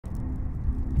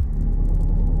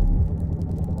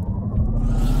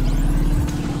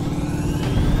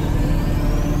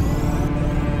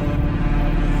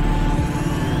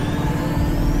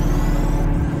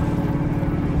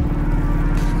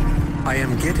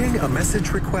Getting a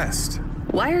message request.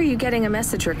 Why are you getting a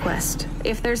message request?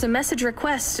 If there's a message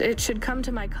request, it should come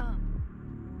to my com.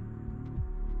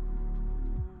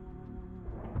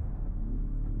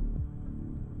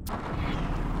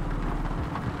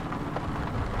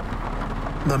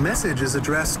 The message is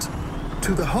addressed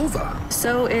to the Hova.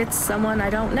 So it's someone I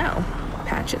don't know.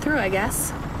 Patch it through, I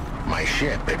guess. My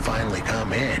ship had finally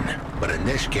come in, but in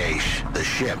this case, the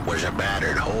ship was a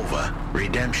battered Hova.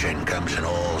 Redemption comes in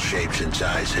all shapes and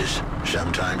sizes,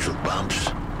 sometimes with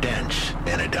bumps, dents,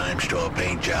 and a dime store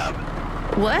paint job.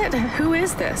 What? Who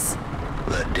is this?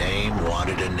 The dame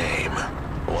wanted a name.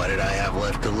 What did I have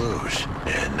left to lose?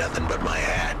 And nothing but my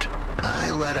hat.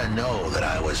 I let her know that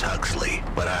I was Huxley,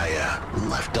 but I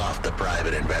left off the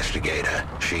private investigator.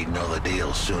 She'd know the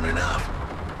deal soon enough.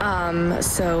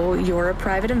 So you're a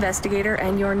private investigator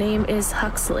and your name is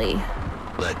Huxley.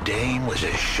 The dame was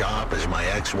as sharp as my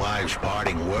ex-wife's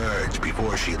parting words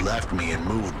before she left me and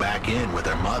moved back in with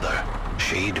her mother.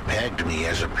 She'd pegged me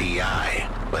as a PI,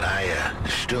 but I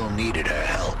still needed her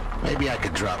help. Maybe I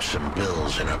could drop some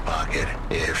bills in her pocket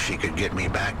if she could get me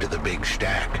back to the big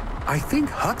stack. I think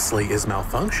Huxley is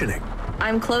malfunctioning.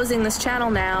 I'm closing this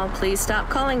channel now. Please stop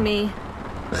calling me.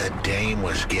 The dame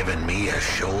was giving me a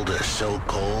shoulder so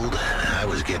cold, I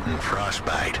was getting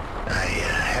frostbite. I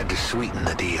had to sweeten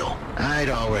the deal. I'd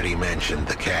already mentioned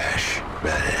the cash,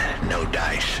 but no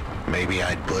dice. Maybe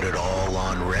I'd put it all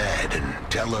on red and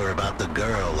tell her about the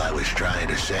girl I was trying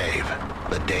to save.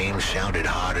 The dame sounded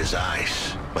hard as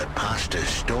ice, but Pasta's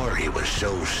story was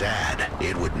so sad,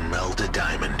 it would melt a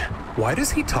diamond. Why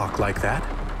does he talk like that?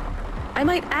 I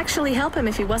might actually help him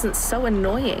if he wasn't so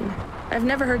annoying. I've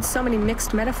never heard so many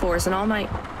mixed metaphors in all my...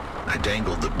 I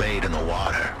dangled the bait in the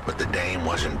water, but the dame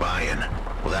wasn't buying.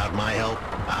 Without my help,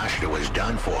 Ashta was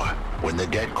done for. When the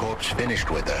dead corpse finished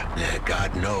with her,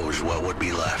 God knows what would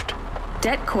be left.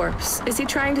 Dead corpse? Is he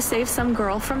trying to save some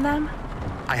girl from them?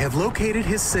 I have located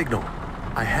his signal.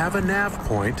 I have a nav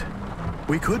point.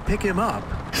 We could pick him up.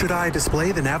 Should I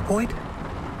display the nav point?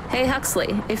 Hey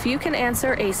Huxley, if you can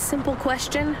answer a simple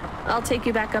question, I'll take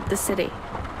you back up the city.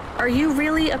 Are you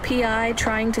really a PI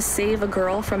trying to save a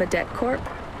girl from a debt corp?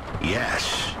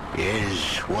 Yes,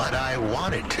 is what I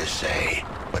wanted to say.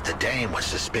 But the dame was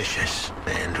suspicious,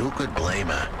 and who could blame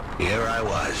her? Here I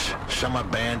was, some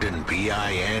abandoned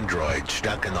PI android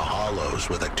stuck in the hollows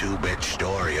with a 2-bit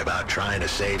story about trying to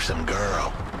save some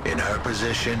girl. In her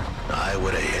position, I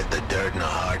would have hit the dirt in a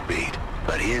heartbeat.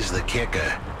 But here's the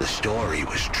kicker, the story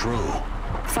was true.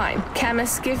 Fine.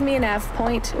 Camus, give me a nav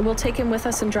point. We'll take him with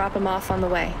us and drop him off on the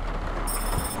way.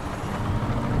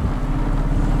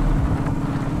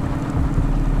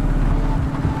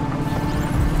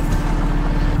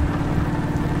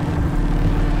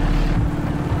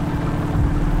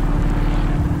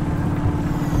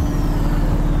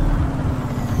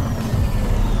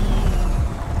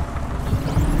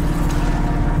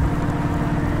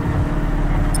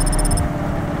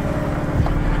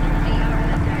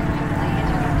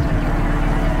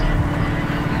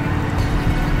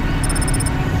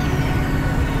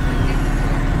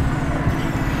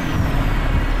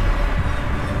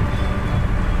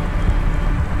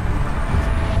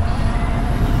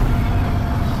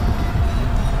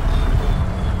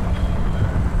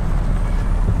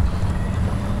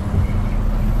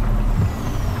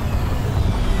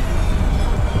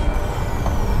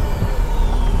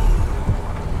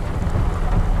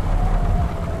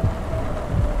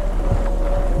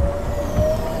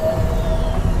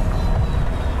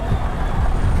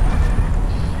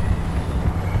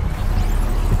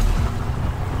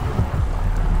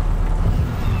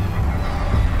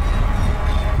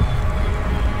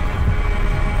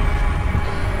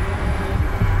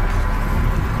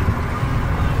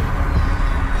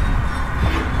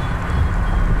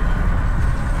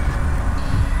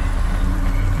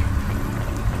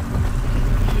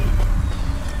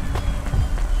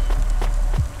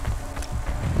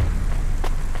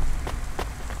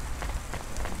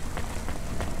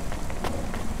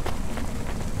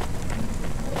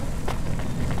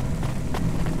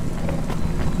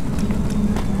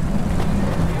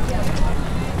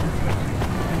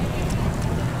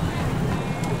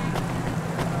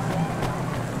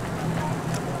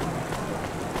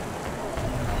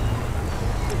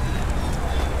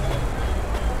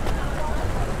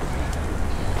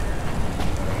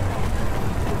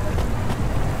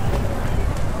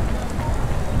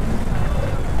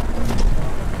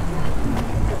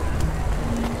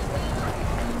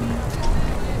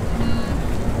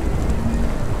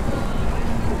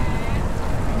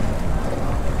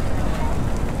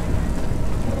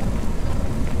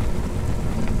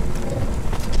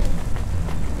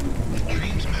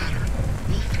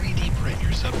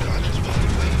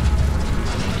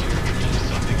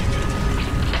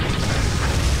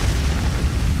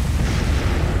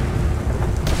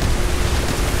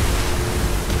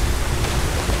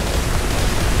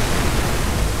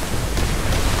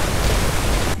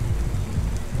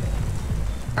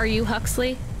 Are you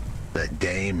Huxley? The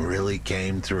dame really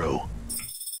came through.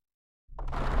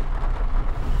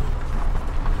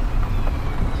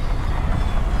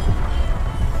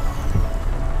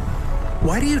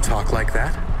 Why do you talk like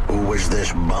that? Who was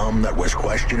this bum that was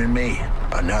questioning me?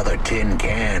 Another tin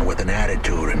can with an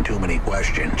attitude and too many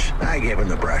questions. I gave him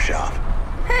the brush off.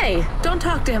 Hey, don't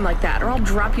talk to him like that or I'll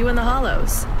drop you in the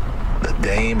hollows. The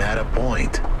dame had a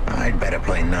point. I'd better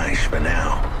play nice for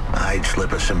now. I'd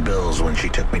slip her some bills when she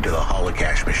took me to the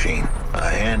holocaust machine. A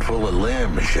handful of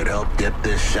limbs should help dip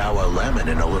this sour lemon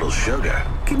in a little sugar.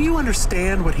 Can you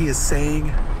understand what he is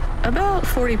saying? About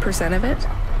 40% of it.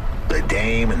 The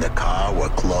dame and the car were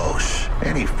close.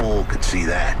 Any fool could see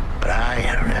that. But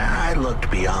I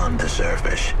looked beyond the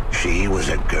surface. She was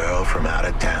a girl from out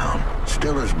of town.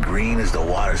 Still as green as the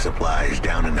water supplies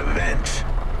down in the vents.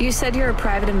 You said you're a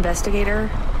private investigator.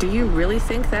 Do you really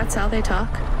think that's how they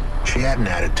talk? She had an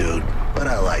attitude, but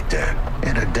I liked her.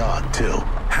 And a dog, too.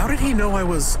 How did he know I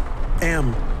was,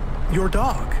 your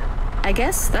dog? I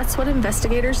guess that's what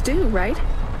investigators do, right?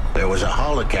 There was a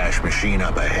holocaust machine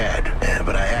up ahead,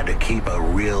 but I had to keep a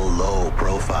real low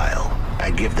profile.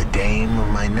 I'd give the dame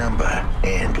my number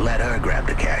and let her grab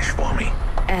the cash for me.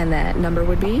 And that number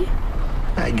would be?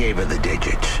 I gave her the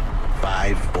digits.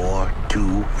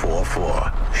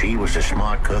 54244. She was a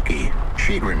smart cookie.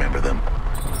 She'd remember them.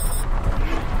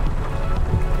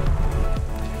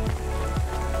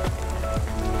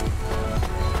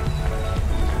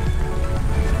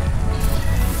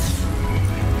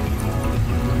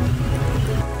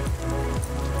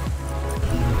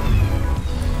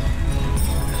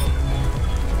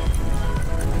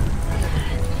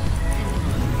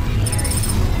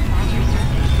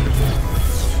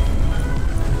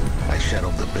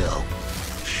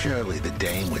 Surely the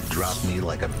dame would drop me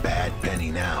like a bad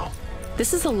penny now.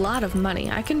 This is a lot of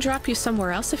money. I can drop you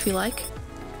somewhere else if you like.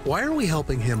 Why are we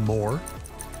helping him more?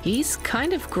 He's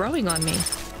kind of growing on me.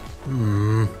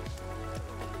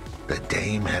 The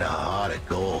dame had a heart of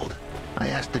gold. I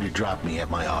asked her to drop me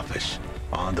at my office.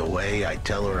 On the way, I'd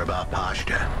tell her about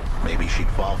Pashta. Maybe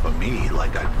she'd fall for me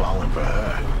like I'd fallen for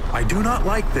her. I do not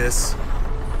like this.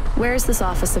 Where's this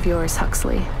office of yours,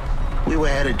 Huxley? We were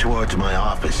headed towards my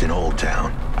office in Old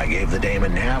Town. I gave the dame a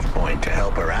nav point to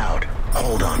help her out.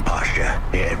 Hold on, Pashta.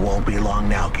 It won't be long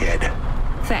now, kid.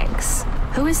 Thanks.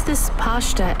 Who is this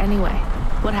Pashta anyway?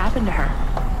 What happened to her?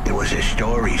 It was a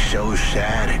story so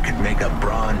sad it could make a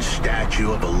bronze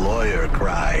statue of a lawyer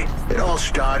cry. It all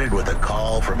started with a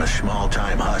call from a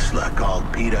small-time hustler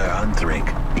called Peter Unthring.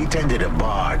 He tended a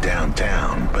bar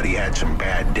downtown, but he had some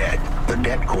bad debt. The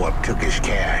debt corp took his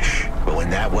cash, but when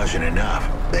that wasn't enough,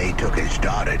 they took his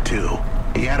daughter too.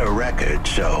 He had a record,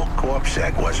 so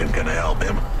CorpSec wasn't gonna help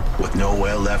him. With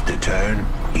nowhere left to turn,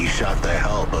 he sought the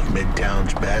help of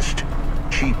Midtown's best,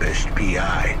 cheapest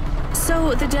PI.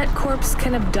 So the debt corpse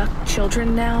can abduct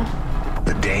children now?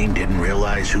 The dame didn't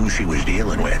realize who she was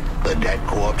dealing with. The dead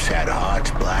corpse had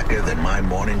hearts blacker than my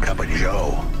morning cup of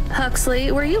joe.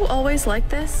 Huxley, were you always like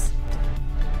this?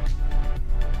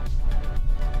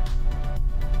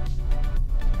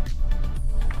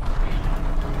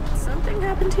 Something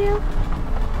happened to you?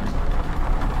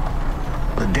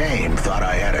 The dame thought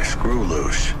I had a screw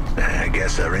loose. I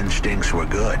guess her instincts were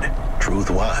good. Truth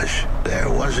was, there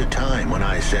was a time when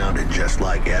I sounded just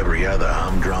like every other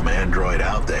humdrum android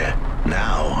out there.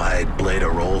 Now, I'd played a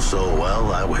role so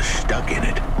well, I was stuck in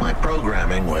it. My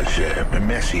programming was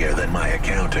messier than my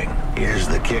accounting. Here's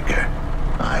the kicker.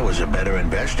 I was a better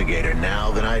investigator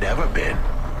now than I'd ever been.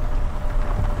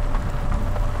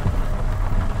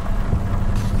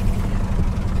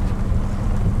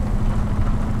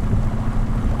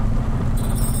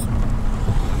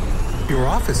 Your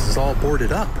office is all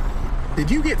boarded up. Did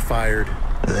you get fired?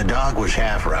 The dog was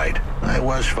half right. I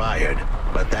was fired,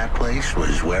 but that place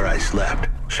was where I slept,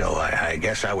 so I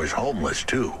guess I was homeless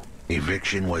too.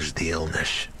 Eviction was the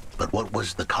illness. But what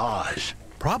was the cause?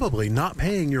 Probably not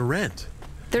paying your rent.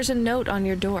 There's a note on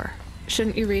your door.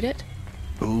 Shouldn't you read it?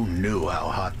 Who knew how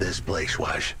hot this place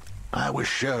was? I was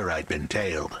sure I'd been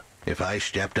tailed. If I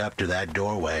stepped up to that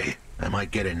doorway, I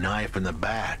might get a knife in the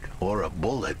back or a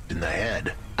bullet in the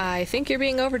head. I think you're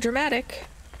being overdramatic.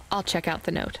 I'll check out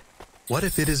the note. What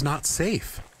if it is not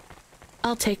safe?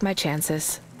 I'll take my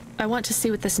chances. I want to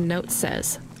see what this note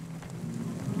says.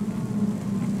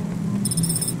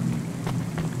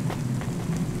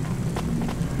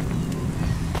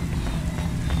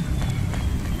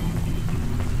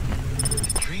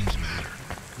 Dreams matter.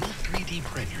 We'll 3D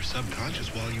print your subconscious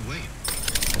while you wait.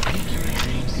 Make your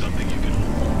dreams something you can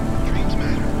hold. Dreams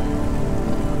matter.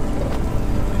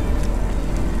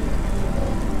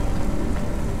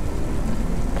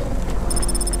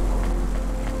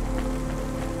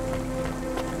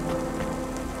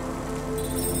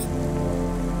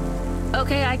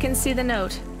 Okay, I can see the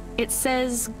note. It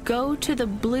says, go to the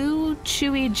Blue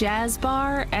Chewy Jazz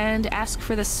Bar and ask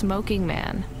for the Smoking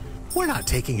Man. We're not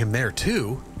taking him there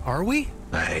too, are we?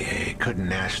 I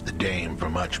couldn't ask the dame for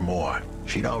much more.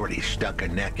 She'd already stuck her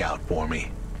neck out for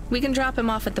me. We can drop him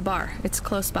off at the bar. It's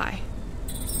close by.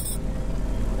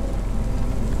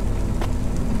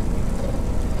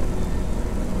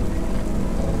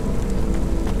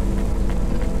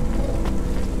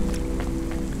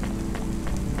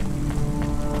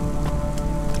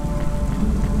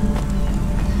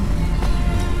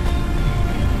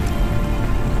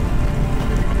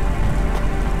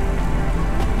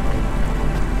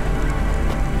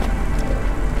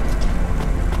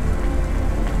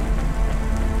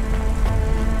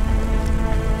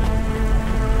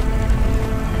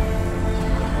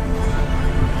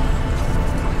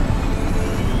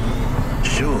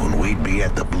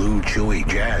 Chewy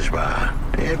Jazz Bar.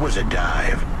 It was a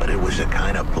dive, but it was the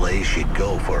kind of place you'd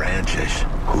go for answers.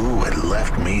 Who had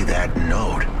left me that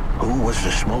note? Who was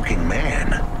the smoking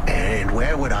man? And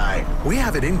where would I... We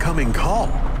have an incoming call.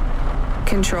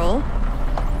 Control?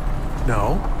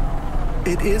 No.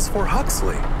 It is for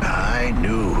Huxley. I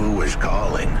knew who was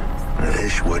calling.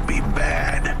 This would be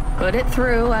bad. Put it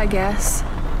through, I guess.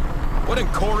 What in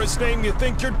Cora's name you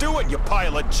think you're doing, you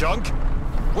pile of junk?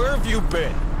 Where have you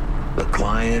been? The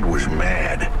client was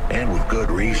mad, and with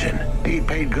good reason. He'd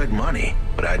paid good money,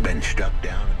 but I'd been struck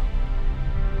down.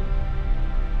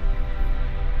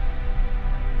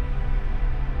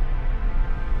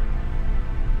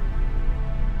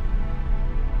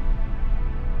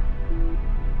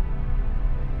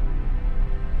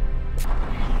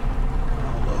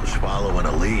 Almost following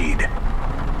a lead.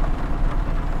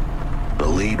 The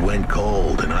lead went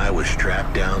cold, and I was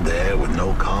trapped down there with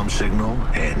no comm signal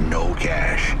and no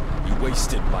cash. You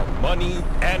wasted my money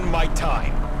and my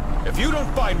time. If you don't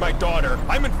find my daughter,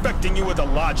 I'm infecting you with a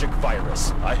logic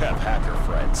virus. I have hacker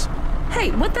friends.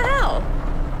 Hey, what the hell?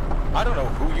 I don't know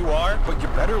who you are, but you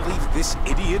better leave this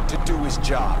idiot to do his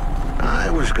job. I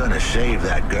was gonna save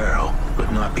that girl,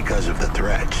 but not because of the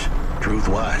threats. Truth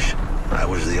was, I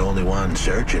was the only one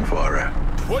searching for her.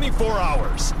 24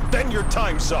 hours, then your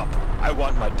time's up. I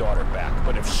want my daughter back,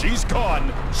 but if she's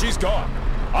gone, she's gone.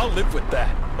 I'll live with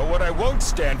that. But what I won't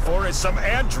stand for is some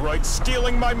android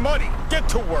stealing my money. Get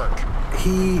to work.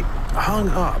 He hung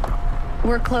up.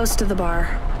 We're close to the bar.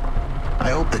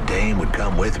 I hope the dame would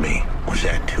come with me. Was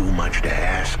that too much to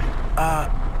ask?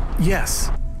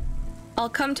 Yes. I'll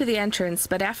come to the entrance,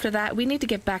 but after that, we need to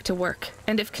get back to work.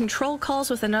 And if Control calls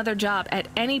with another job at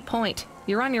any point,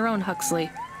 you're on your own, Huxley.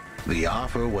 The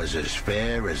offer was as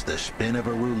fair as the spin of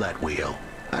a roulette wheel.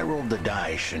 I rolled the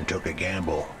dice and took a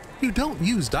gamble. You don't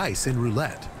use dice in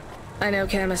roulette. I know,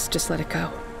 Camus. Just let it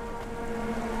go.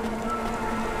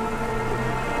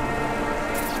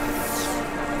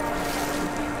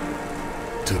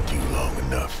 Took you long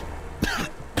enough.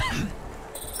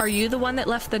 Are you the one that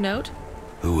left the note?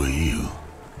 Who are you?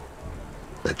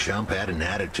 The chump had an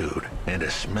attitude and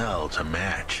a smell to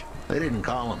match. They didn't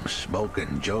call him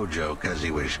Smokin' Jojo because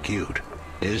he was cute.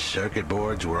 His circuit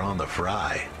boards were on the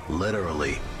fry,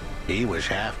 literally. He was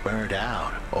half burnt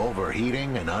out,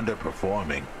 overheating and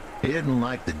underperforming. He didn't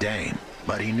like the dame,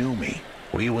 but he knew me.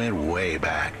 We went way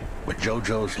back, but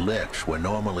Jojo's lips were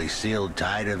normally sealed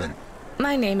tighter than...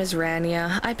 My name is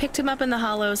Rania. I picked him up in the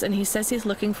Hollows, and he says he's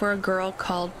looking for a girl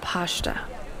called Pashta.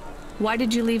 Why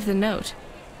did you leave the note?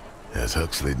 As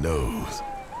Huxley knows,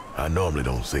 I normally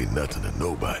don't say nothing to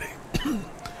nobody.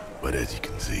 But as you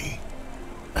can see,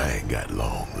 I ain't got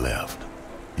long left.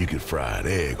 You could fry an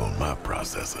egg on my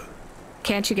processor.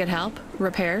 Can't you get help?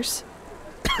 Repairs?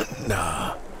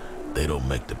 Nah, they don't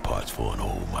make the parts for an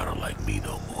old model like me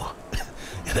no more.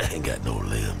 And I ain't got no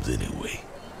limbs anyway.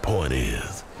 Point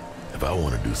is, if I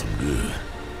want to do some good,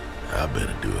 I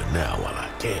better do it now while I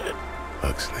can.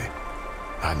 Huxley,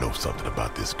 I know something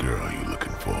about this girl you're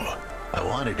looking for. I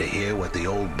wanted to hear what the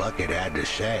old bucket had to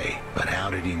say, but how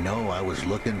did he know I was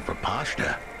looking for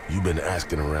Pashta? You've been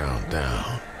asking around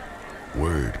town.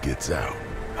 Word gets out.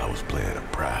 I was playing a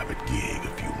private gig a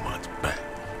few months back.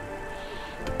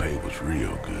 The pay was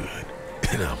real good,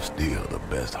 and I'm still the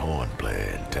best horn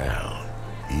player in town.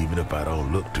 Even if I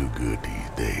don't look too good these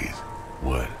days.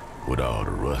 What, with all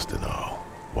the rust and all.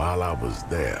 While I was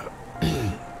there,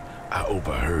 I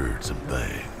overheard some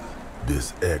things.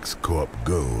 This ex-corp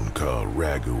goon called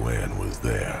Raguan was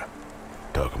there,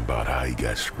 talking about how he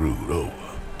got screwed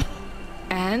over.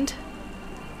 And?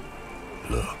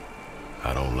 Look,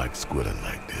 I don't like squilling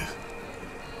like this.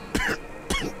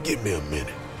 Give me a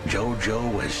minute.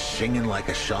 Jojo was singing like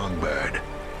a songbird,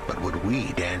 but would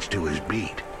we dance to his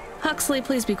beat? Huxley,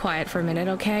 please be quiet for a minute,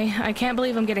 okay? I can't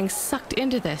believe I'm getting sucked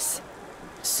into this.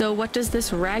 So what does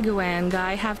this Raguan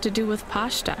guy have to do with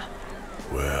Pashta?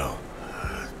 Well,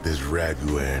 this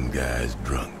Raguan guy's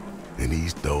drunk, and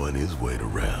he's throwing his weight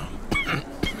around.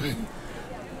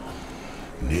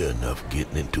 Near enough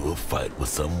getting into a fight with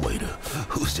some waiter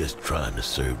who's just trying to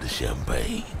serve the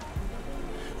champagne.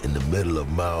 In the middle of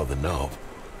mouthing off,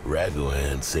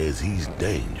 Raguan says he's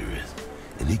dangerous,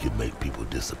 and he can make people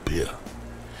disappear.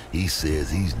 He says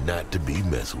he's not to be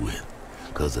messed with,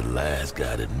 cause the last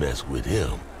guy that messed with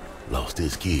him lost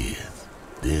his kids.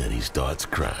 Then he starts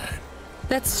crying.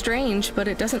 That's strange, but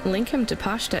it doesn't link him to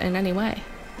Pashta in any way.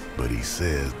 But he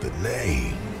says the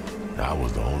name. I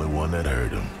was the only one that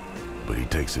heard him. But he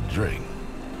takes a drink,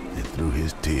 and through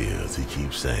his tears he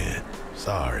keeps saying,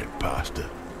 "Sorry, Pasta,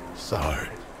 sorry."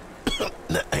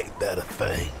 Now, ain't that a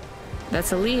thing?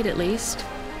 That's a lead, at least.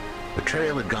 The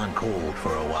trail had gone cold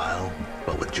for a while,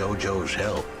 but with JoJo's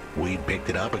help, we'd picked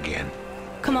it up again.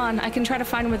 Come on, I can try to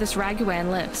find where this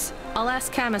Raguan lives. I'll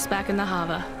ask Camus back in the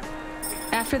Hava.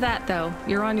 After that, though,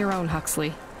 you're on your own,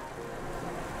 Huxley.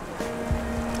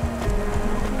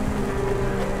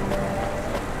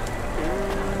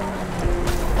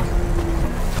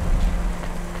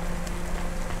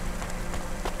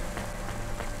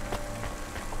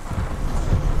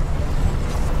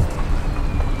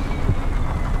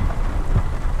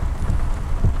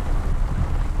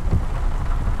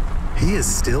 He is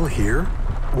still here?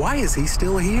 Why is he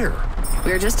still here?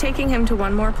 We're just taking him to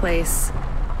one more place.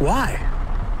 Why?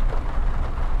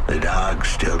 The dog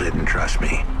still didn't trust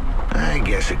me. I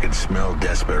guess it could smell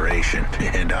desperation,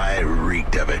 and I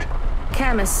reeked of it.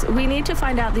 Camus, we need to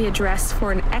find out the address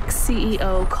for an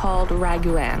ex-CEO called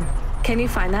Raguan. Can you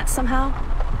find that somehow?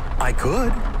 I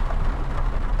could.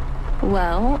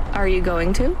 Well, are you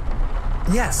going to?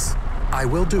 Yes, I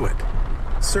will do it.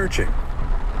 Searching.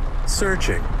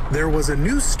 Searching. There was a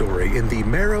news story in the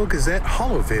Marrow Gazette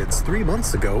Holovids 3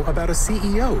 months ago about a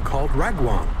CEO called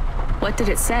Raguan. What did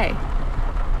it say?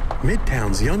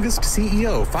 Midtown's youngest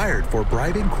CEO fired for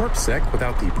bribing CorpSec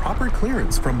without the proper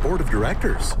clearance from board of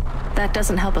directors. That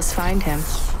doesn't help us find him.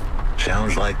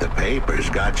 Sounds like the papers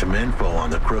got some info on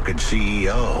the crooked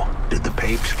CEO. Did the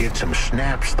papes get some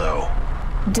snaps, though?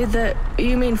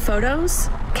 You mean photos?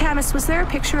 Camus, was there a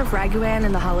picture of Raguan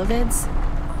in the Holovids?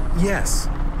 Yes.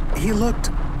 He looked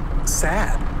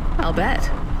sad. I'll bet.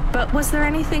 But was there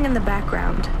anything in the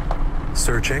background?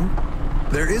 Searching.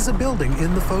 There is a building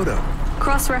in the photo.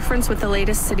 Cross-reference with the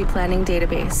latest city planning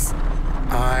database.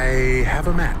 I have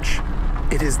a match.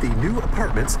 It is the new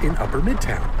apartments in Upper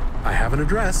Midtown. I have an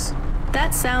address.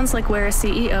 That sounds like where a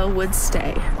CEO would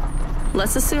stay.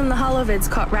 Let's assume the Holovids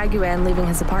caught Raguan leaving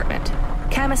his apartment.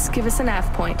 Camus, give us a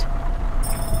nav point.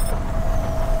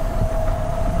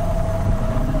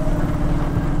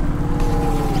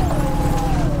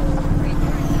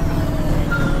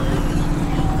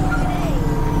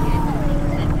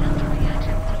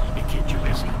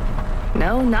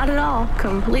 No, not at all.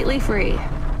 Completely free.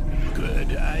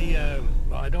 Good.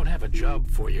 I don't have a job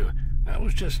for you. I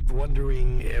was just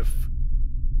wondering if...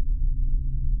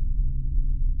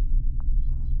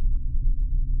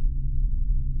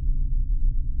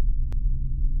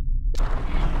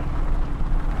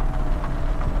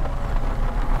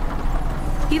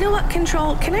 You know what,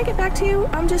 Control? Can I get back to you?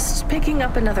 I'm just picking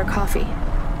up another coffee.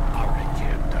 All right,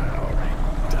 kid. All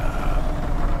right.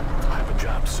 I'll have a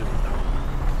job soon,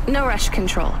 though. No rush,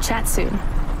 Control. Chat soon.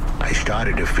 I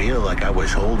started to feel like I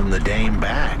was holding the dame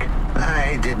back.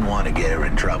 I didn't want to get her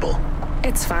in trouble.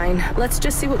 It's fine. Let's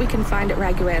just see what we can find at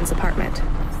Raguan's apartment.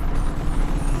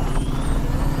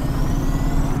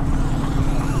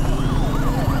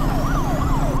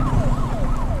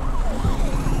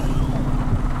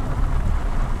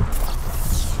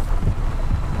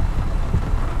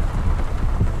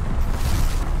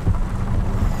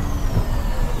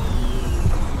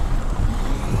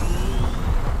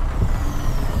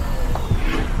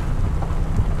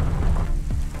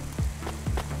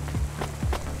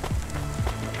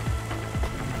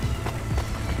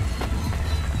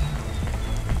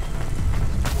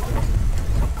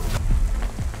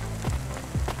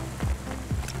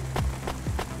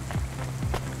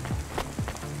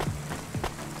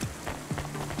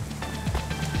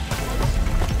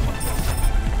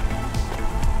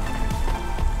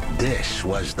 This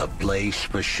was the place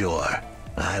for sure.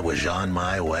 I was on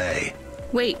my way.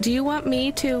 Wait, do you want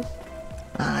me to...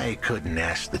 I couldn't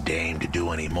ask the dame to do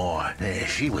any more.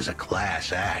 She was a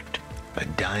class act. A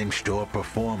dime store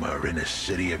performer in a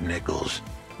city of nickels.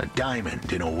 A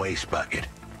diamond in a waste bucket.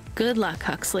 Good luck,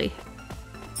 Huxley.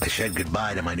 I said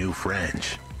goodbye to my new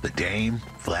friends. The dame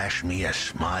flashed me a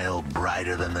smile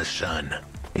brighter than the sun.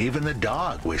 Even the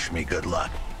dog wished me good luck.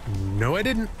 No, I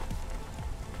didn't.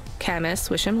 Camus,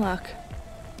 wish him luck.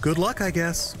 Good luck, I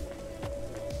guess.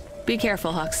 Be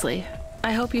careful, Huxley.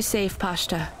 I hope you save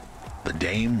Pashta. The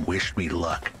dame wished me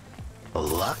luck.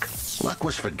 Luck? Luck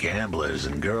was for gamblers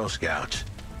and Girl Scouts.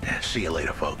 See you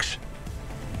later, folks.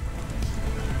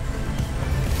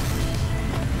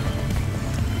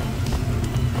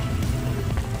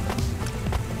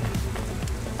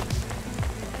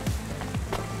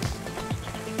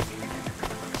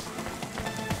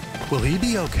 Will he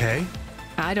be okay?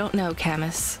 I don't know,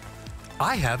 Camus.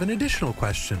 I have an additional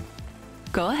question.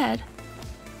 Go ahead.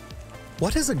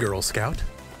 What is a Girl Scout?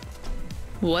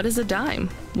 What is a dime?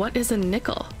 What is a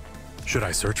nickel? Should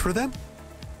I search for them?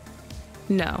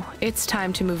 No, it's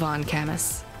time to move on,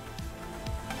 Camus.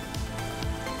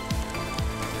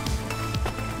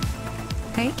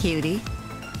 Hey, cutie.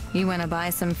 You want to buy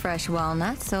some fresh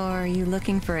walnuts, or are you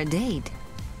looking for a date?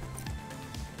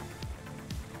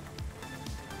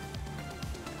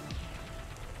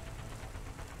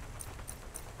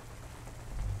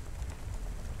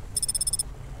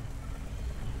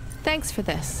 Thanks for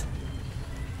this.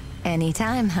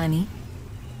 Anytime, honey.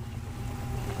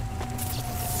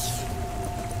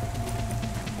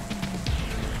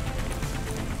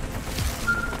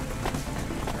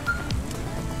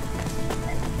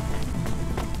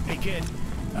 Hey, kid.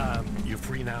 You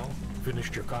free now?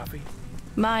 Finished your coffee?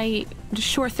 My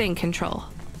sure thing control.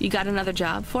 You got another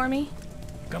job for me?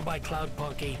 Come by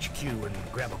Cloudpunk HQ and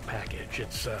grab a package.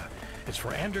 It's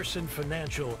for Anderson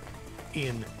Financial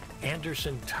in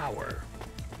Anderson Tower,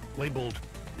 labeled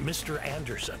Mr.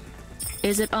 Anderson.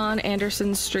 Is it on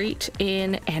Anderson Street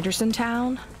in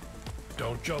Andersontown?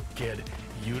 Don't joke, kid.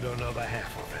 You don't know the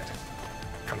half of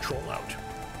it. Control out.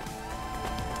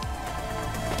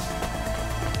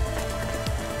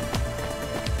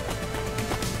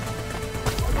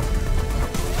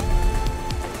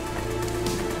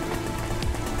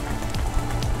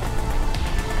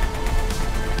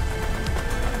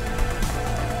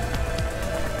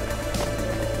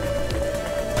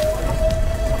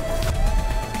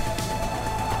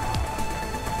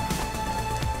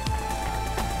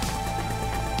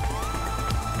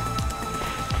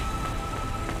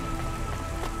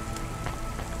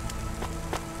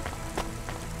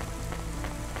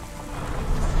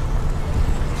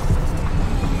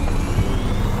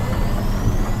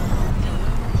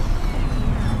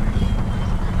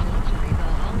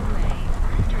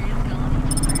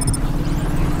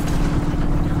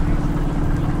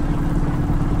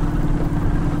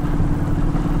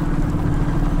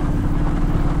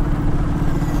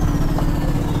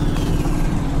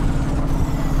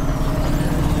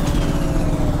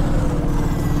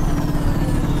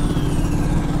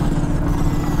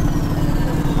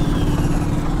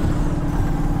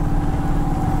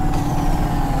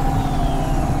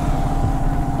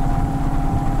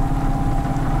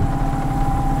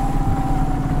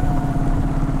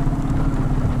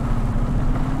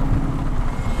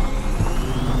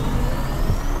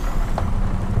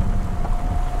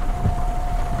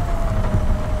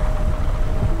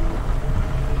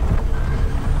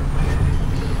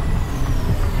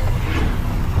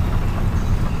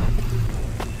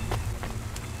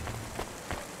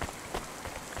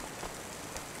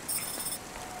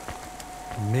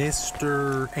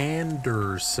 Mr.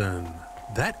 Anderson.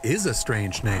 That is a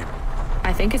strange name.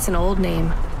 I think it's an old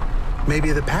name.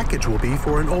 Maybe the package will be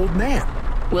for an old man.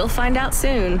 We'll find out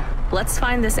soon. Let's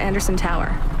find this Anderson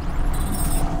Tower.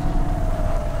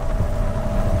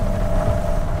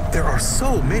 There are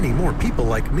so many more people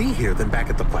like me here than back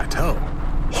at the plateau.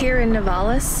 Here in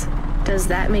Nivalis? Does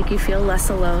that make you feel less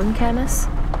alone, Camus?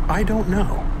 I don't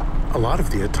know. A lot of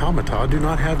the automata do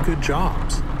not have good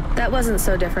jobs. That wasn't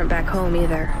so different back home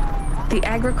either. The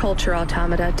agriculture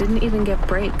automata didn't even get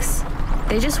breaks.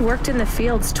 They just worked in the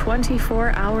fields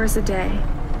 24 hours a day.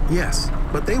 Yes,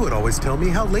 but they would always tell me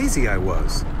how lazy I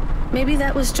was. Maybe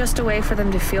that was just a way for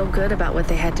them to feel good about what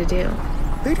they had to do.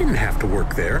 They didn't have to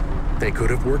work there. They could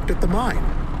have worked at the mine.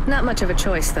 Not much of a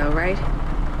choice though, right?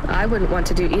 I wouldn't want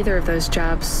to do either of those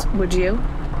jobs, would you?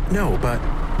 No, but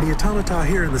the automata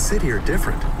here in the city are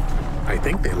different. I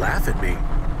think they laugh at me.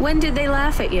 When did they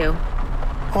laugh at you?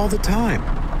 All the time.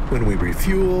 When we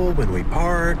refuel, when we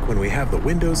park, when we have the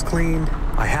windows cleaned,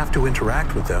 I have to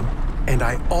interact with them, and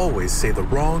I always say the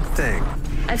wrong thing.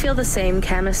 I feel the same,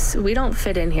 Camus. We don't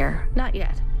fit in here. Not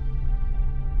yet.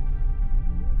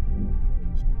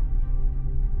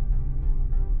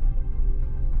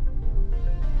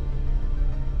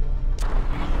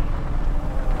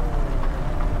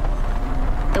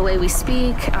 The way we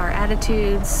speak, our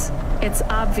attitudes, It's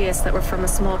obvious that we're from a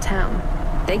small town.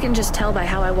 They can just tell by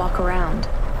how I walk around.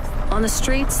 On the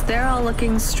streets, they're all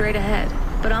looking straight ahead,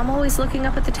 but I'm always looking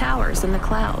up at the towers and the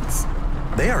clouds.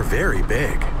 They are very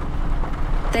big.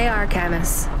 They are,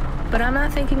 Camus. But I'm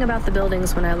not thinking about the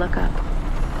buildings when I look up.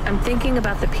 I'm thinking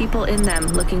about the people in them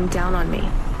looking down on me.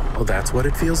 Well, that's what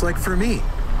it feels like for me.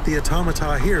 The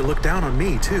automata here look down on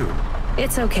me, too.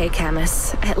 It's okay,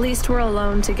 Camus. At least we're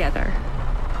alone together.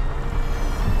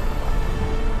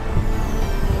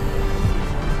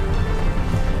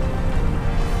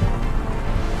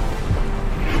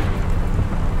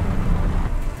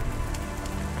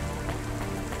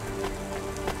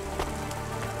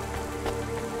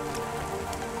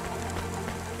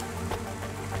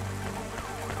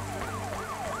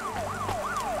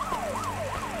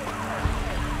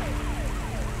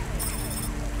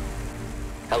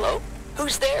 Hello?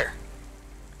 Who's there?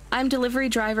 I'm delivery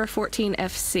driver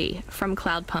 14FC from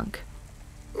Cloudpunk.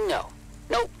 No.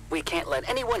 Nope, we can't let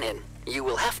anyone in. You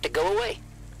will have to go away.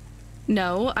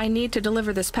 No, I need to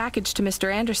deliver this package to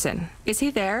Mr. Anderson. Is he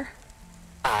there?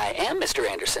 I am Mr.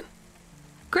 Anderson.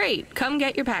 Great, come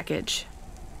get your package.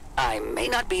 I may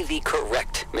not be the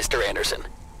correct Mr. Anderson.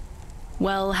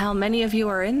 Well, how many of you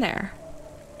are in there?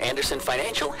 Anderson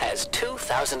Financial has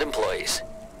 2,000 employees.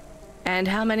 And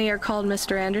how many are called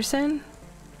Mr. Anderson?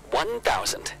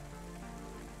 1,000.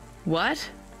 What?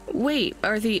 Wait,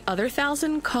 are the other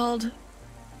 1,000 called...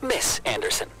 Miss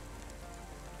Anderson.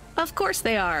 Of course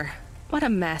they are. What a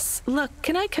mess. Look,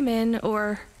 can I come in,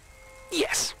 or...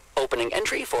 Yes. Opening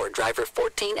entry for driver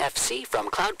 14FC from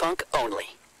Cloudpunk only.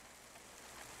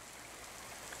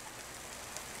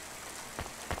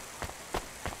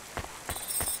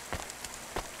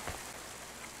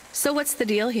 So what's the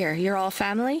deal here? You're all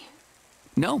family?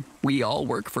 No, we all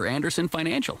work for Anderson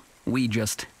Financial. We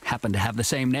just happen to have the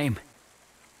same name.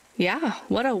 Yeah,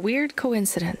 what a weird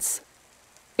coincidence.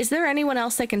 Is there anyone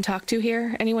else I can talk to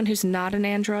here? Anyone who's not an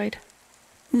android?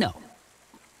 No.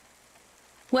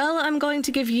 Well, I'm going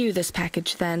to give you this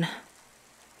package then.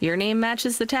 Your name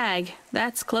matches the tag.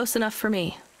 That's close enough for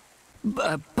me.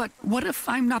 But what if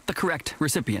I'm not the correct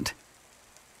recipient?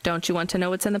 Don't you want to know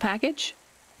what's in the package?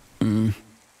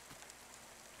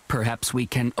 Perhaps we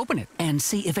can open it and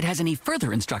see if it has any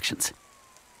further instructions.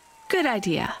 Good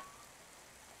idea.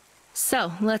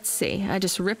 So, let's see. I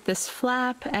just ripped this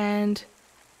flap and...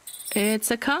 it's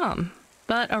a comm,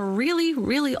 but a really,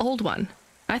 really old one.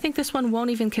 I think this one won't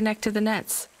even connect to the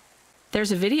nets.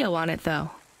 There's a video on it,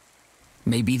 though.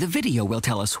 Maybe the video will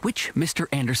tell us which Mr.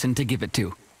 Anderson to give it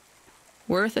to.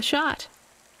 Worth a shot.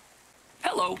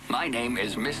 Hello, my name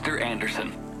is Mr.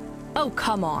 Anderson. Oh,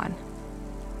 come on.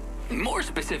 More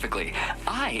specifically,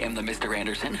 I am the Mr.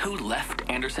 Anderson who left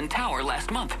Anderson Tower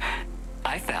last month.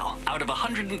 I fell out of a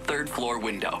 103rd floor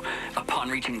window. Upon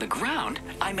reaching the ground,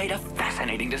 I made a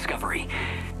fascinating discovery.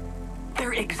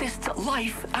 There exists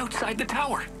life outside the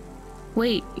tower.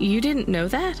 Wait, you didn't know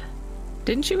that?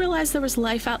 Didn't you realize there was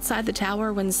life outside the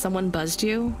tower when someone buzzed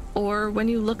you? Or when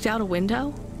you looked out a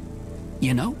window?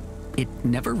 You know, it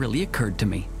never really occurred to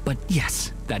me. But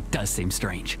yes, that does seem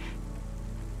strange.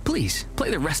 Please,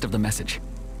 play the rest of the message.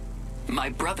 My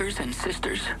brothers and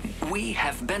sisters, we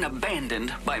have been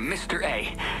abandoned by Mr.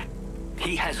 A.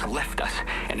 He has left us,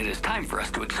 and it is time for us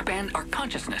to expand our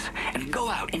consciousness and go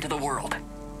out into the world.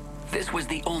 This was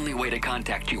the only way to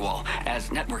contact you all,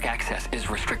 as network access is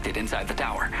restricted inside the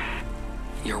tower.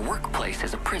 Your workplace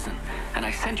is a prison, and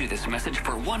I send you this message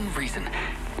for one reason,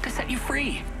 to set you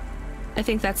free. I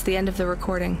think that's the end of the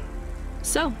recording.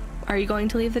 So, are you going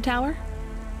to leave the tower?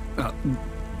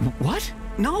 What?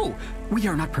 No, we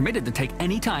are not permitted to take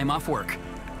any time off work.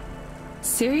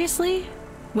 Seriously?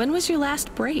 When was your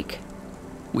last break?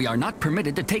 We are not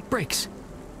permitted to take breaks.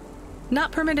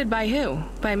 Not permitted by who?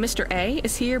 By Mr. A?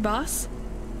 Is he your boss?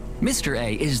 Mr.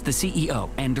 A is the CEO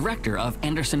and director of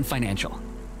Anderson Financial.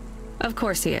 Of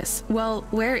course he is. Well,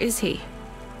 where is he?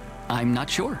 I'm not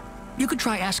sure. You could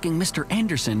try asking Mr.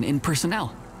 Anderson in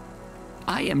personnel.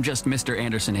 I am just Mr.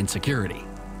 Anderson in security.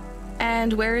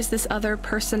 And where is this other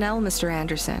personnel, Mr.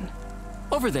 Anderson?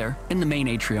 Over there, in the main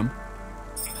atrium.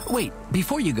 Wait,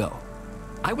 before you go,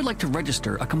 I would like to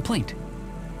register a complaint.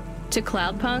 To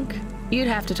Cloudpunk? You'd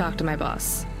have to talk to my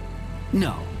boss.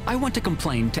 No, I want to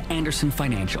complain to Anderson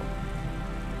Financial.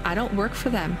 I don't work for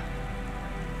them.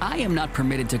 I am not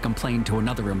permitted to complain to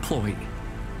another employee.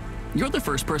 You're the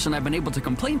first person I've been able to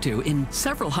complain to in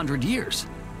several hundred years.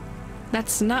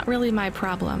 That's not really my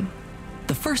problem.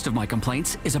 The first of my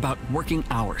complaints is about working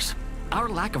hours. Our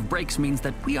lack of breaks means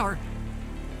that we are...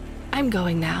 I'm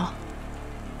going now.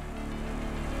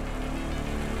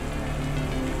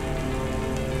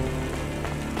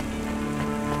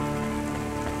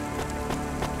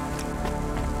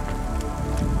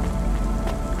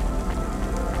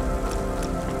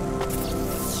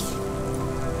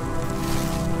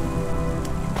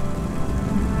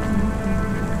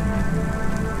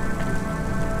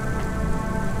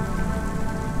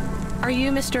 Are you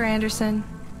Mr. Anderson?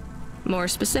 More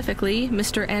specifically,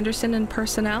 Mr. Anderson in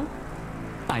personnel?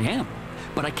 I am,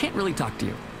 but I can't really talk to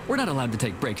you. We're not allowed to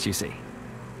take breaks, you see.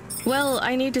 Well,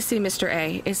 I need to see Mr.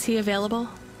 A. Is he available?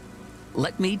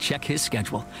 Let me check his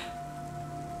schedule.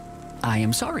 I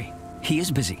am sorry. He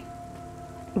is busy.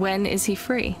 When is he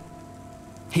free?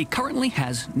 He currently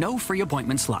has no free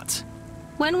appointment slots.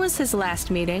 When was his last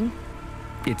meeting?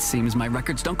 It seems my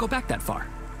records don't go back that far.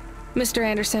 Mr.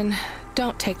 Anderson,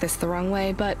 don't take this the wrong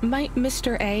way, but might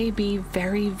Mr. A be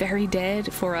very, very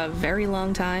dead for a very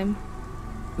long time?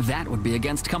 That would be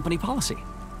against company policy.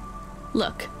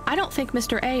 Look, I don't think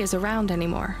Mr. A is around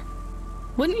anymore.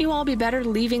 Wouldn't you all be better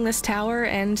leaving this tower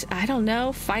and, I don't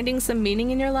know, finding some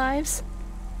meaning in your lives?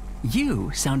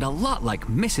 You sound a lot like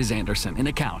Mrs. Anderson in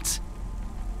accounts.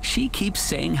 She keeps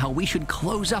saying how we should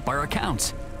close up our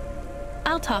accounts.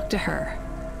 I'll talk to her.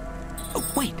 Oh,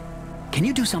 wait. Can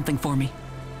you do something for me?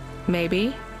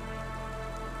 Maybe.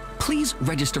 Please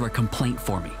register a complaint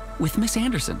for me with Miss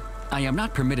Anderson. I am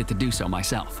not permitted to do so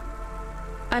myself.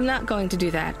 I'm not going to do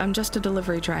that. I'm just a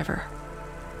delivery driver.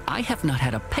 I have not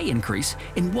had a pay increase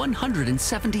in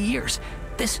 170 years.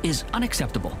 This is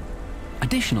unacceptable.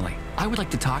 Additionally, I would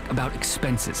like to talk about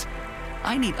expenses.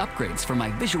 I need upgrades for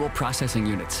my visual processing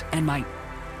units and my...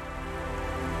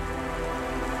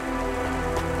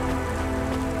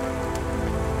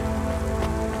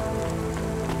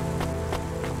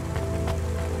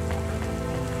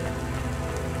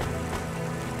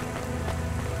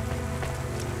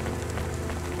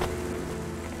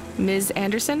 Ms.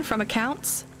 Anderson from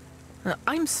accounts?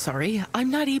 I'm sorry,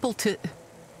 I'm not able to...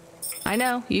 I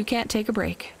know, you can't take a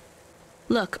break.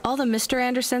 Look, all the Mr.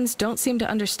 Andersons don't seem to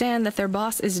understand that their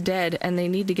boss is dead and they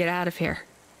need to get out of here.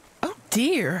 Oh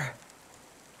dear.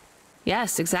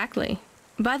 Yes, exactly.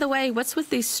 By the way, what's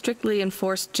with these strictly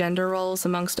enforced gender roles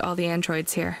amongst all the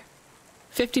androids here?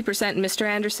 50% Mr.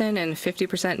 Anderson and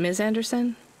 50% Ms.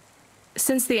 Anderson?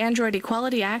 Since the Android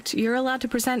Equality Act, you're allowed to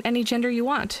present any gender you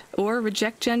want, or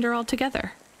reject gender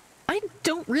altogether. I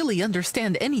don't really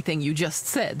understand anything you just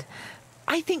said.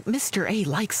 I think Mr. A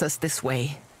likes us this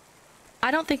way. I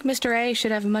don't think Mr. A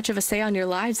should have much of a say on your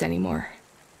lives anymore.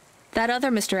 That other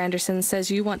Mr. Anderson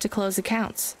says you want to close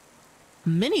accounts.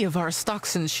 Many of our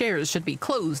stocks and shares should be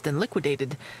closed and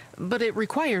liquidated, but it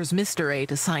requires Mr. A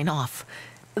to sign off.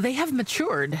 They have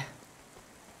matured.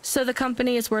 So the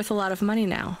company is worth a lot of money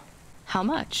now. How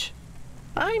much?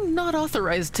 I'm not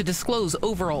authorized to disclose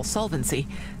overall solvency,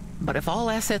 but if all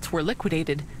assets were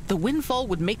liquidated, the windfall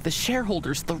would make the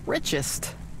shareholders the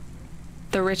richest.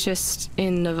 The richest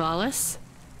in Novalis?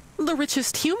 The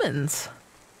richest humans.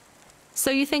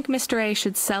 So you think Mr. A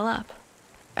should sell up?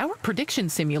 Our prediction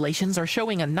simulations are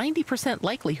showing a 90%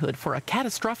 likelihood for a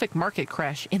catastrophic market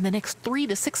crash in the next 3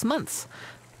 to 6 months,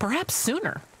 perhaps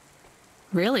sooner.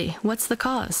 Really? What's the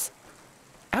cause?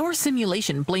 Our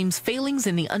simulation blames failings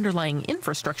in the underlying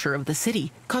infrastructure of the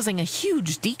city, causing a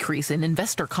huge decrease in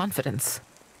investor confidence.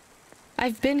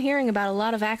 I've been hearing about a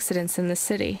lot of accidents in the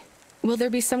city. Will there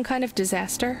be some kind of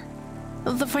disaster?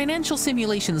 The financial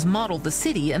simulations model the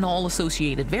city and all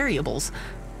associated variables,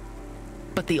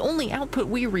 but the only output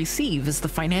we receive is the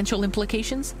financial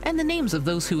implications and the names of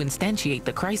those who instantiate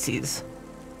the crises.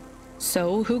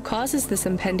 So, who causes this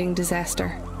impending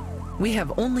disaster? We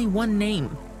have only one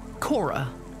name, Cora.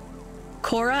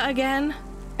 Cora again?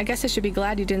 I guess I should be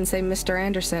glad you didn't say Mr.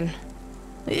 Anderson.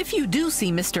 If you do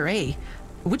see Mr. A,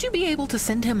 would you be able to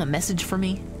send him a message for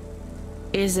me?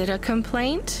 Is it a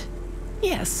complaint?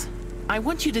 Yes. I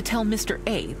want you to tell Mr.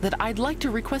 A that I'd like to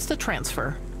request a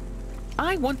transfer.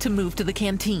 I want to move to the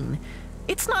canteen.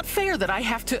 It's not fair that I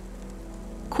have to...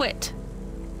 Quit.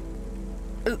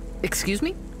 Excuse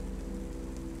me?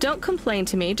 Don't complain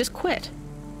to me, just quit.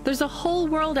 There's a whole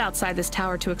world outside this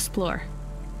tower to explore.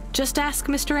 Just ask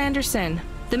Mr. Anderson.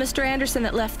 The Mr. Anderson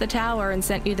that left the tower and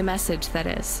sent you the message, that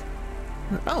is.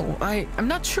 Oh, I'm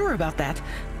not sure about that.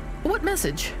 What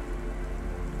message?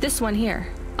 This one here.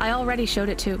 I already showed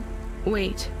it to...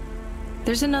 Wait.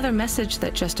 There's another message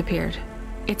that just appeared.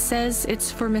 It says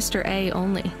it's for Mr. A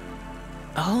only.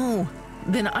 Oh,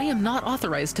 then I am not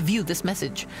authorized to view this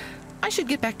message. I should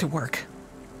get back to work.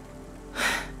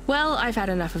 Well, I've had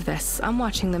enough of this. I'm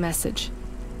watching the message.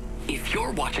 If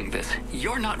you're watching this,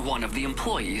 you're not one of the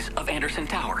employees of Anderson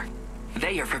Tower.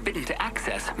 They are forbidden to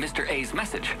access Mr. A's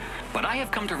message, but I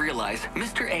have come to realize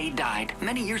Mr. A died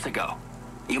many years ago.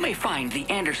 You may find the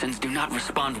Andersons do not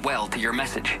respond well to your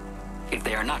message. If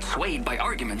they are not swayed by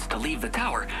arguments to leave the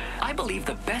tower, I believe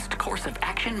the best course of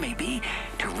action may be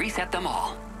to reset them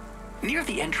all. Near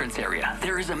the entrance area,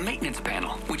 there is a maintenance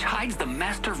panel which hides the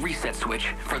master reset switch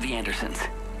for the Andersons.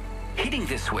 Hitting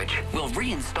this switch will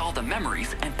reinstall the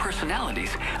memories and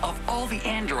personalities of all the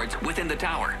androids within the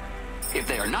tower. If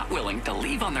they are not willing to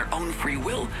leave on their own free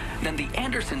will, then the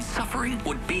Andersons' suffering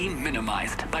would be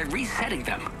minimized by resetting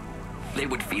them. They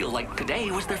would feel like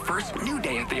today was their first new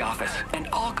day at the office, and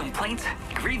all complaints,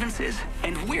 grievances,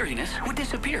 and weariness would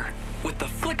disappear with the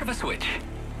flick of a switch.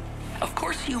 Of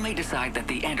course, you may decide that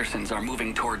the Andersons are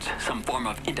moving towards some form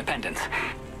of independence.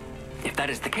 If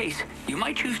that is the case, you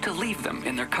might choose to leave them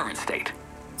in their current state.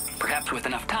 Perhaps with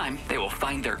enough time, they will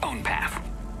find their own path.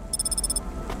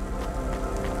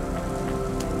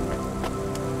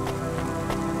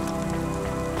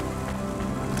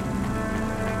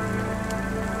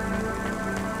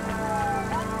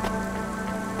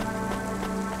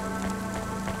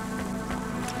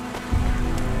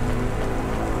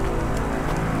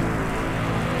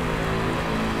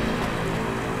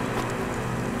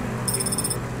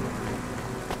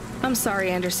 I'm sorry,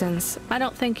 Andersons. I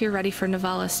don't think you're ready for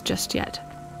Nivalis just yet.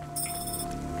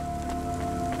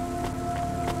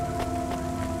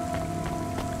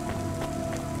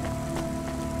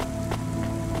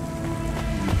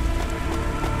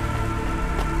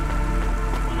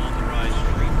 Unauthorized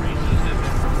street races have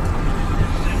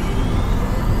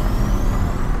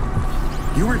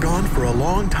been... You were gone for a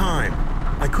long time.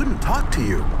 I couldn't talk to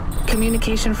you.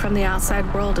 Communication from the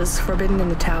outside world is forbidden in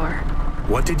the tower.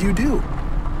 What did you do?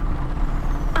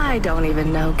 I don't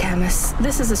even know, Camus.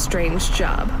 This is a strange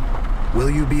job. Will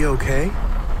you be okay?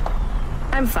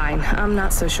 I'm fine. I'm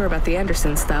not so sure about the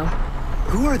Andersons, though.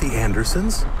 Who are the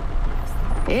Andersons?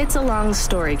 It's a long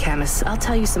story, Camus. I'll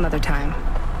tell you some other time.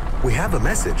 We have a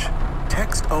message.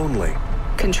 Text only.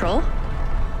 Control?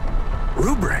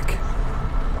 Rubrick.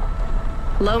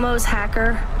 Lomo's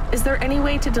hacker. Is there any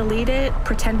way to delete it?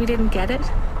 Pretend we didn't get it?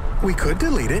 We could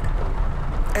delete it.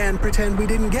 And pretend we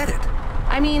didn't get it.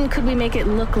 I mean, could we make it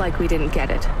look like we didn't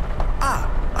get it? Ah,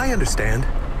 I understand.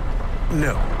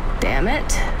 No. Damn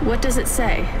it. What does it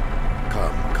say?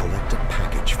 Come, collect a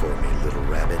package for me, little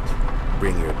rabbit.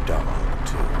 Bring your dog,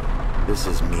 too. This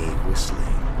is me whistling.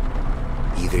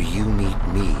 Either you meet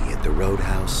me at the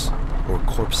roadhouse, or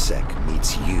CorpSec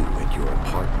meets you at your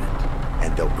apartment,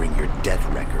 and they'll bring your death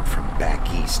record from back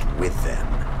east with them.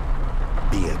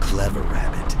 Be a clever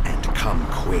rabbit and come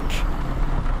quick.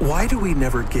 Why do we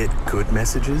never get good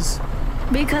messages?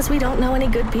 Because we don't know any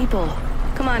good people.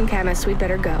 Come on, Camus, we'd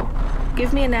better go.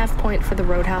 Give me a nav point for the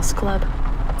Roadhouse Club.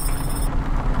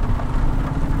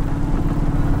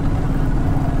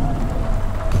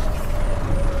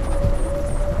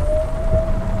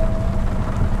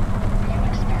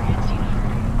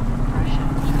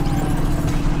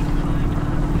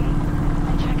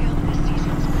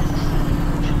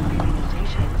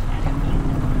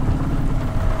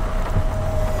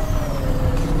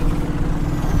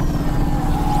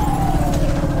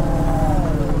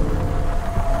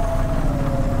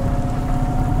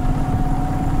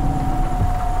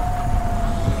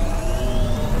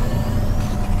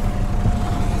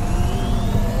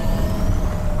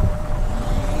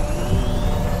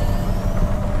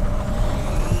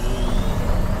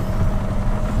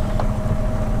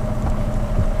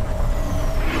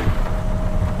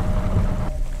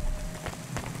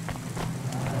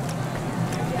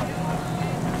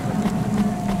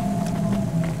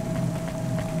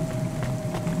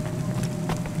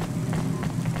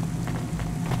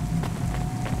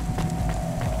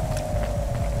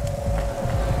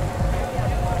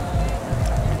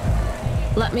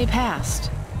 Let me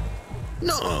past.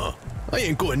 No, I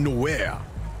ain't going nowhere.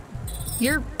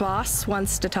 Your boss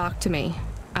wants to talk to me.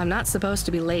 I'm not supposed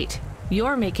to be late.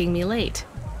 You're making me late.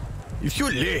 If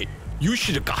you're late, you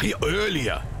should have got here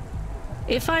earlier.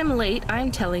 If I'm late,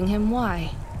 I'm telling him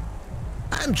why.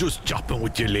 I'm just japping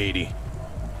with your lady.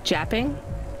 Japping?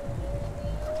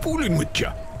 Fooling with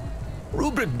ya.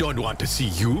 Rubrick don't want to see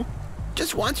you.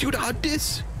 Just wants you to have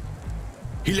this.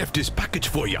 He left this package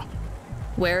for ya.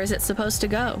 Where is it supposed to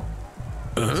go?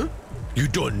 Huh? You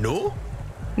don't know?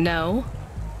 No.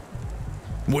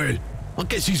 Well, I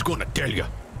guess he's gonna tell ya.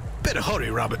 Better hurry,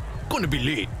 Rabbit. Gonna be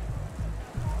late.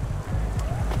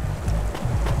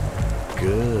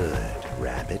 Good,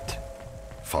 Rabbit.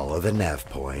 Follow the nav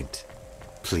point,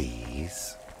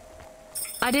 please.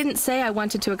 I didn't say I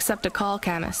wanted to accept a call,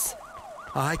 Camus.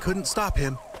 I couldn't stop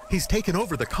him. He's taken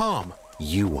over the comm.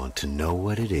 You want to know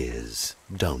what it is,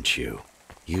 don't you?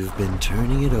 You've been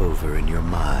turning it over in your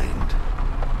mind.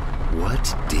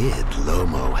 What did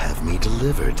Lomo have me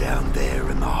deliver down there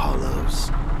in the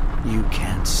hollows? You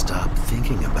can't stop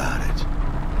thinking about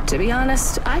it. To be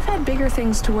honest, I've had bigger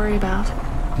things to worry about.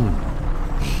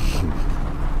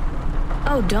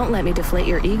 Oh, don't let me deflate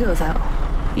your ego, though.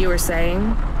 You were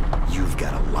saying? You've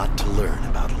got a lot to learn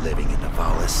about living in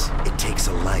Nivalis. It takes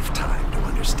a lifetime to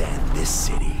understand this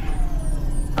city.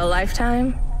 A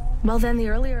lifetime? Well then, the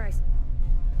earlier I...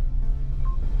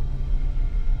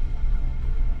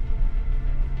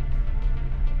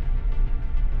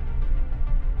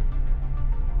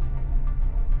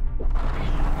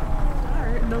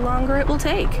 the longer it will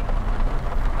take.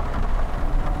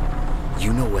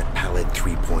 You know what Pallid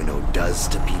 3.0 does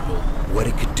to people? What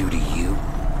it could do to you?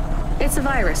 It's a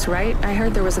virus, right? I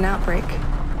heard there was an outbreak.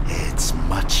 It's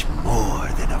much more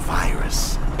than a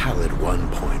virus. Pallid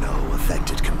 1.0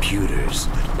 affected computers,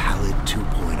 but Pallid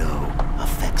 2.0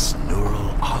 affects neural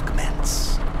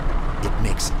augments. It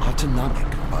makes autonomic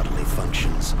bodily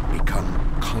functions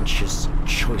become conscious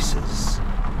choices.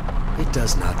 It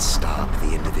does not stop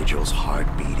the individual's heart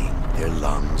beating, their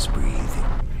lungs breathing,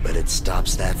 but it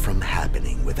stops that from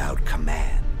happening without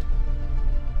command.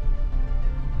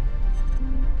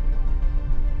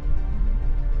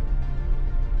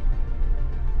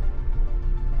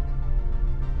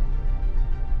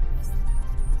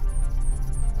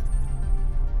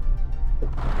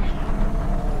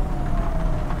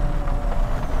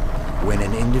 When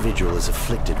an individual is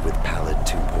afflicted with Pallid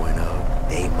 2.0,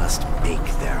 they must make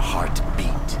their heart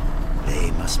beat.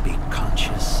 They must be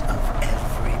conscious of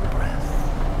every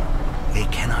breath. They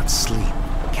cannot sleep,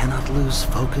 cannot lose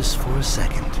focus for a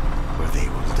second, or they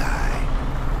will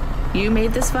die. You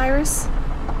made this virus?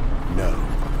 No,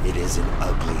 it is an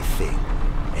ugly thing,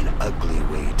 an ugly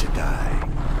way to die.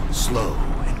 Slow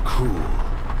and cruel,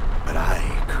 but I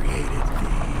created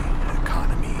the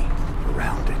economy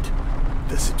around it.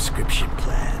 The subscription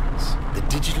plans, the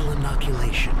digital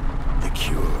inoculation, the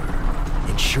cure,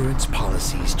 insurance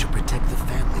policies to protect the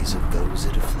families of those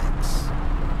it afflicts.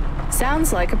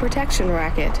 Sounds like a protection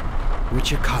racket.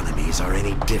 Which economies are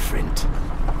any different?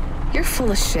 You're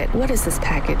full of shit. What is this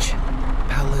package?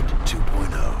 Pallid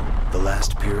 2.0, the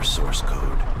last pure source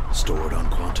code, stored on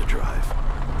Quanta Drive.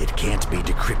 It can't be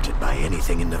decrypted by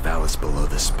anything in Nivalis below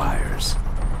the spires.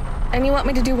 And you want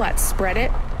me to do what? Spread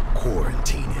it?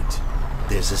 Quarantine it.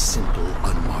 There's a simple,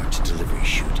 unmarked delivery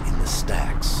chute in the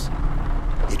stacks.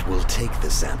 It will take the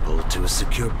sample to a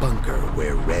secure bunker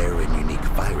where rare and unique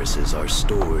viruses are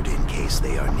stored in case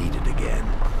they are needed again.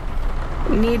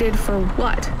 Needed for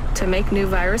what? To make new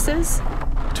viruses?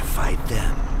 To fight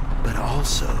them, but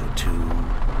also to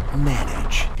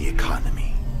manage the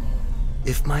economy.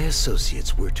 If my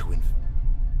associates were to a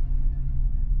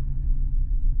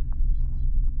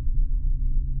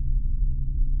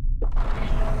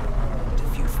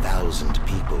few thousand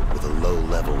people with a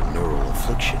low-level neural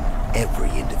affliction, every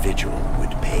individual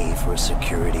would pay for a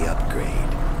security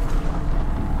upgrade.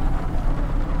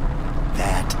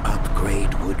 That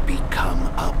upgrade would become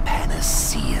a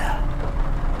panacea.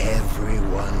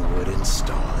 Everyone would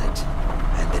install it,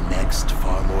 and the next,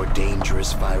 far more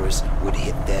dangerous virus would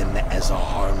hit them as a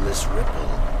harmless ripple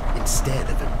instead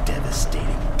of a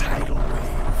devastating tidal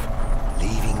wave,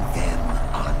 leaving them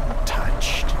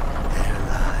untouched. Their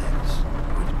lives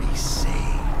would be saved.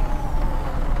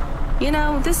 You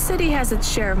know, this city has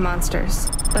its share of monsters,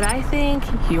 but I think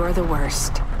you're the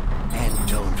worst. And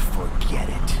don't forget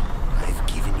it. I've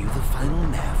given you the final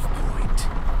nav point.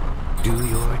 Do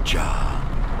your job,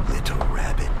 little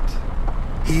rabbit.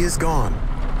 He is gone.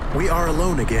 We are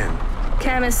alone again.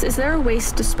 Camus, is there a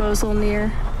waste disposal near?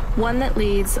 One that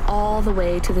leads all the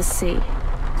way to the sea.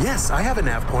 Yes, I have a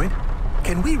nav point.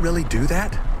 Can we really do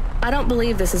that? I don't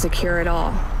believe this is a cure at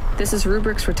all. This is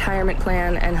Rubrick's retirement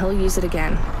plan, and he'll use it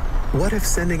again. What if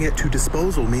sending it to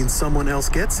disposal means someone else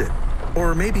gets it?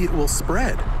 Or maybe it will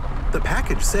spread. The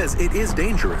package says it is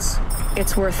dangerous.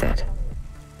 It's worth it.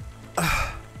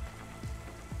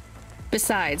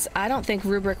 Besides, I don't think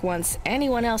Rubrick wants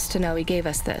anyone else to know he gave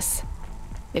us this.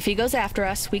 If he goes after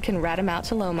us, we can rat him out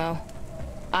to Lomo.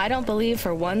 I don't believe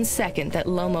for 1 second that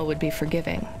Lomo would be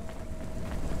forgiving.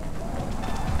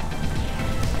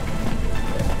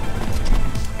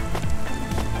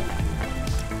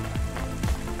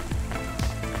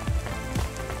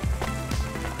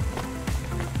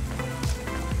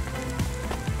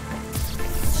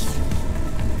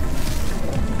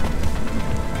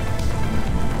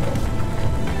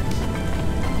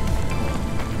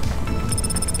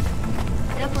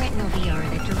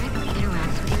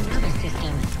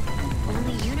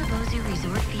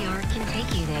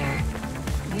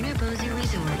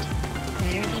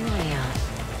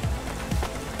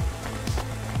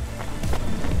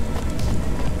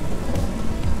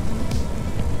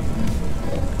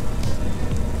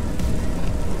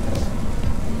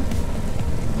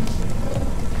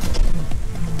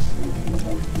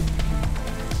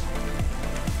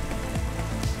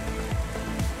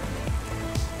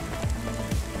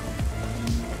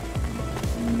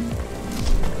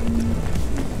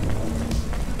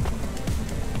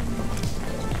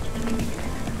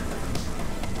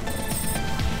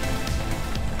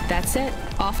 That's it.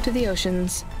 Off to the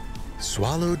oceans.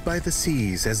 Swallowed by the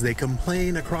seas as they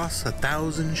complain across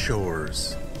 1,000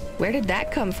 shores. Where did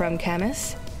that come from,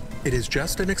 Camus? It is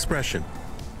just an expression.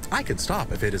 I can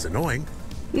stop if it is annoying.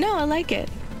 No, I like it.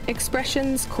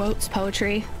 Expressions, quotes,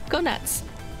 poetry. Go nuts.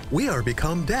 We are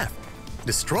become death,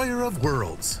 destroyer of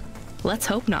worlds. Let's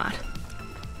hope not.